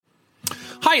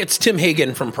Hi, it's Tim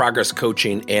Hagen from Progress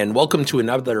Coaching, and welcome to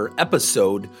another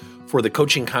episode for the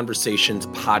Coaching Conversations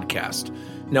podcast.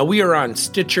 Now, we are on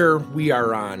Stitcher, we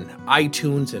are on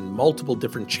iTunes, and multiple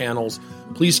different channels.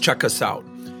 Please check us out.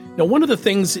 Now, one of the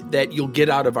things that you'll get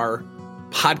out of our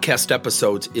podcast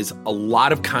episodes is a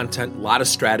lot of content, a lot of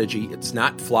strategy. It's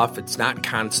not fluff, it's not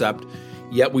concept,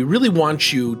 yet we really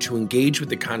want you to engage with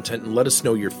the content and let us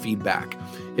know your feedback.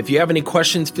 If you have any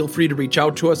questions, feel free to reach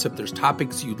out to us. If there's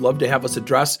topics you'd love to have us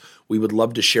address, we would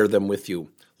love to share them with you.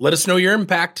 Let us know your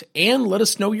impact and let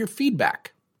us know your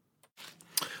feedback.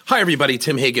 Hi, everybody.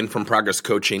 Tim Hagen from Progress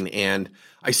Coaching, and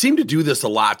I seem to do this a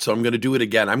lot, so I'm going to do it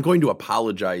again. I'm going to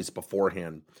apologize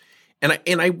beforehand.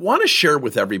 And I want to share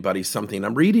with everybody something.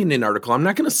 I'm reading an article. I'm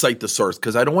not going to cite the source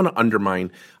because I don't want to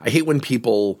undermine. I hate when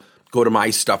people go to my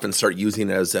stuff and start using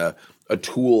it as a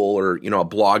tool or, a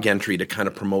blog entry to kind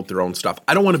of promote their own stuff.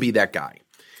 I don't want to be that guy.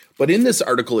 But in this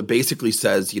article, it basically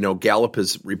says, Gallup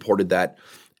has reported that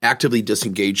actively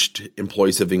disengaged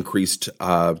employees have increased to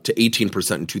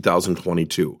 18% in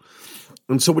 2022.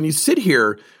 And so when you sit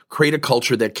here, create a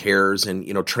culture that cares and,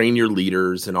 train your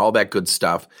leaders and all that good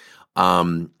stuff,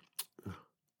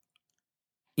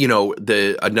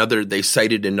 they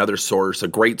cited another source, a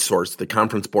great source, the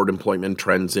Conference Board Employment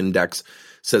Trends Index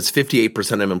says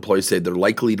 58% of employees say they're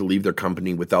likely to leave their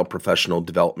company without professional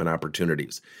development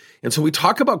opportunities. And so we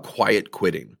talk about quiet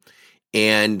quitting.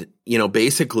 And,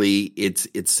 basically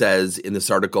it says in this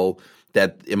article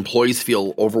that employees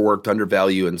feel overworked,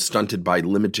 undervalued, and stunted by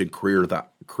limited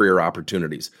career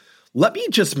opportunities. Let me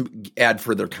just add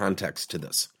further context to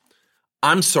this.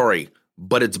 I'm sorry,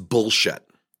 but it's bullshit.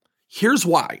 Here's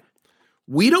why.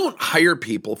 We don't hire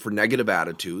people for negative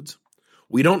attitudes.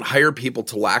 We don't hire people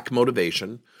to lack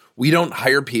motivation. We don't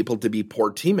hire people to be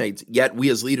poor teammates, yet we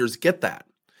as leaders get that.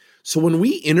 So when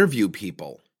we interview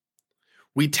people,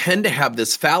 we tend to have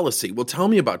this fallacy. Well, tell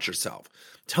me about yourself.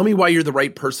 Tell me why you're the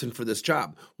right person for this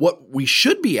job. What we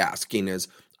should be asking is,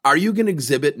 are you going to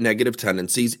exhibit negative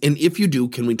tendencies? And if you do,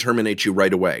 can we terminate you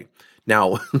right away?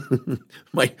 Now,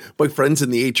 my friends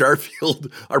in the HR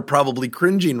field are probably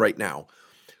cringing right now.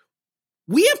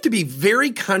 We have to be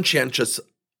very conscientious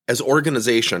as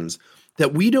organizations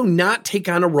that we do not take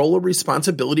on a role of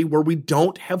responsibility where we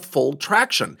don't have full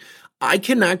traction. I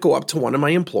cannot go up to one of my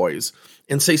employees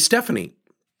and say, Stephanie,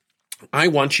 I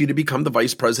want you to become the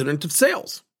vice president of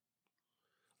sales.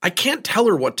 I can't tell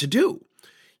her what to do.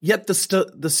 Yet the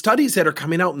studies that are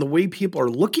coming out and the way people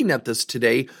are looking at this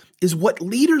today is what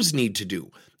leaders need to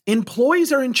do.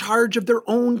 Employees are in charge of their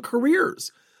own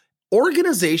careers.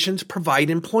 Organizations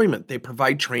provide employment. They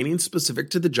provide training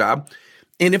specific to the job.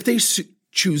 And if they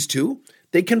choose to,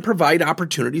 they can provide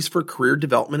opportunities for career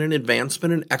development and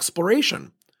advancement and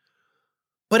exploration.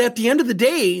 But at the end of the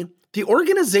day, the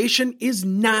organization is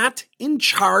not in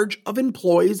charge of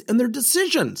employees and their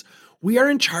decisions. We are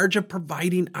in charge of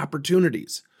providing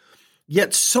opportunities.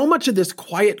 Yet so much of this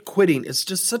quiet quitting is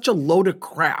just such a load of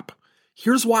crap.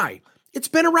 Here's why. It's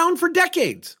been around for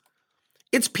decades.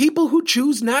 It's people who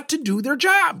choose not to do their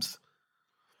jobs.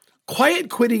 Quiet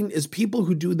quitting is people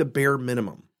who do the bare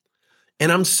minimum.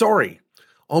 And I'm sorry,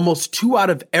 almost 2 out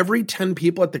of every 10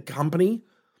 people at the company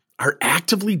are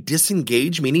actively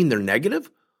disengaged, meaning they're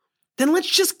negative. Then let's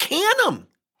just can them.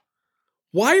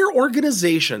 Why are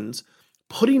organizations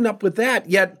putting up with that,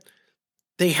 yet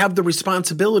they have the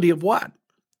responsibility of what?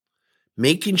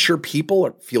 Making sure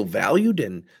people feel valued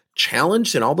and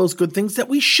challenged and all those good things that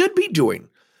we should be doing.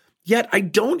 Yet I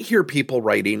don't hear people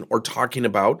writing or talking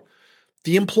about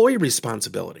the employee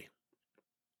responsibility.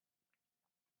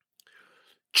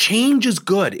 Change is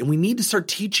good, and we need to start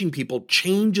teaching people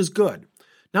change is good.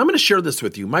 Now I'm going to share this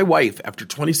with you. My wife, after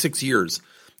 26 years,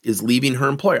 is leaving her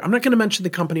employer. I'm not going to mention the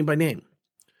company by name.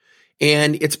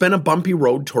 And it's been a bumpy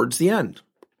road towards the end.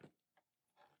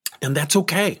 And that's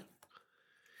okay.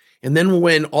 And then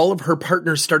when all of her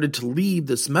partners started to leave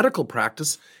this medical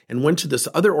practice and went to this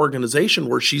other organization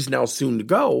where she's now soon to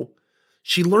go,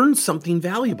 she learned something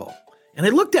valuable. And I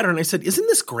looked at her and I said, isn't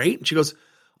this great? And she goes,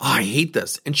 oh, I hate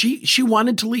this. And she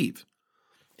wanted to leave.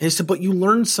 And I said, but you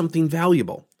learned something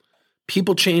valuable.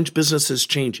 People change, businesses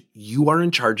change. You are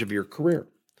in charge of your career.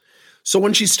 So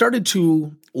when she started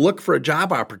to look for a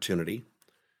job opportunity,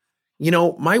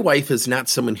 my wife is not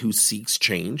someone who seeks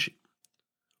change,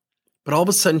 but all of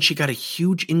a sudden she got a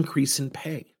huge increase in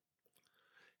pay.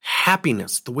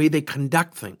 Happiness, the way they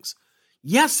conduct things.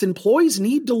 Yes, employees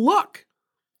need to look.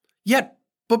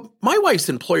 But my wife's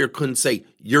employer couldn't say,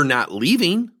 you're not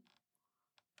leaving.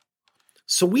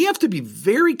 So we have to be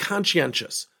very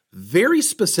conscientious, very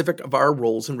specific of our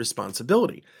roles and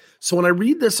responsibility. So when I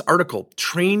read this article,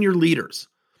 train your leaders,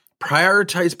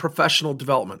 prioritize professional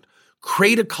development,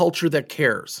 Create a culture that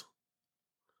cares.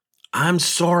 I'm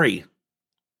sorry,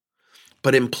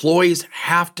 but employees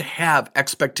have to have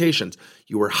expectations.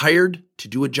 You were hired to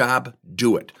do a job,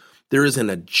 do it. There isn't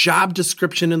a job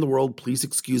description in the world, please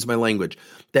excuse my language,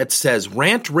 that says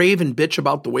rant, rave, and bitch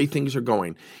about the way things are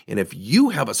going. And if you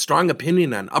have a strong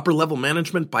opinion on upper level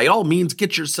management, by all means,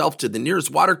 get yourself to the nearest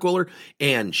water cooler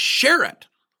and share it.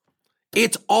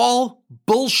 It's all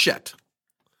bullshit.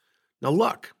 Now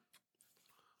look,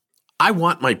 I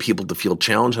want my people to feel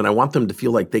challenged, and I want them to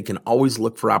feel like they can always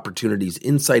look for opportunities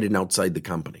inside and outside the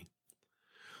company.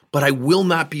 But I will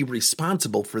not be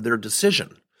responsible for their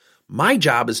decision. My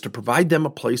job is to provide them a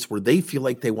place where they feel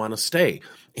like they want to stay.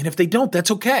 And if they don't,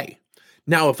 that's okay.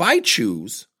 Now, if I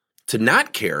choose to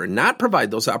not care and not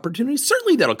provide those opportunities,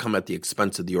 certainly that'll come at the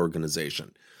expense of the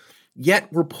organization.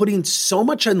 Yet we're putting so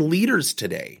much on leaders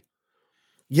today.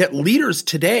 Yet leaders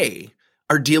today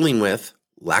are dealing with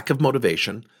lack of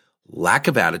motivation, lack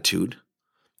of attitude,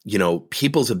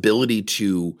 people's ability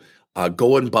to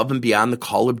go above and beyond the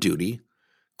call of duty,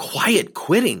 quiet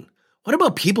quitting. What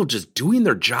about people just doing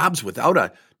their jobs without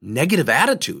a negative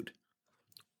attitude?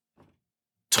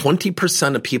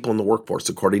 20% of people in the workforce,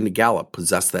 according to Gallup,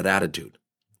 possess that attitude.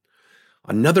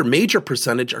 Another major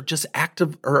percentage are just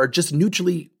active or are just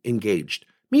neutrally engaged,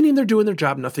 meaning they're doing their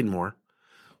job, nothing more.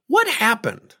 What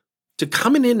happened to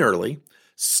coming in early,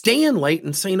 staying late,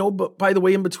 and saying, oh, but by the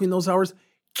way, in between those hours,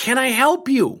 can I help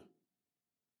you?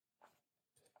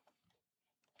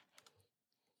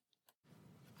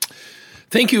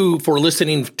 Thank you for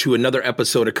listening to another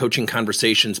episode of Coaching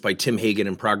Conversations by Tim Hagen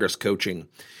and Progress Coaching.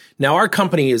 Now, our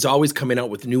company is always coming out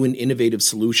with new and innovative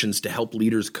solutions to help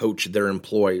leaders coach their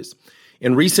employees.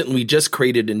 And recently, we just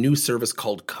created a new service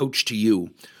called Coach to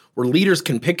You, where leaders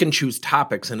can pick and choose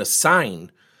topics and assign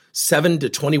 7 to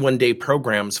 21-day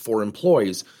programs for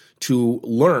employees to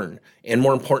learn and,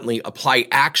 more importantly, apply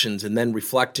actions and then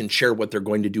reflect and share what they're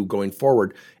going to do going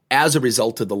forward as a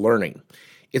result of the learning.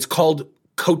 It's called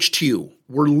Coach to You.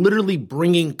 We're literally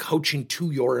bringing coaching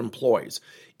to your employees.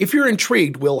 If you're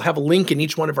intrigued, we'll have a link in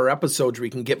each one of our episodes where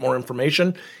you can get more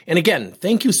information. And again,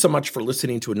 thank you so much for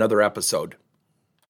listening to another episode.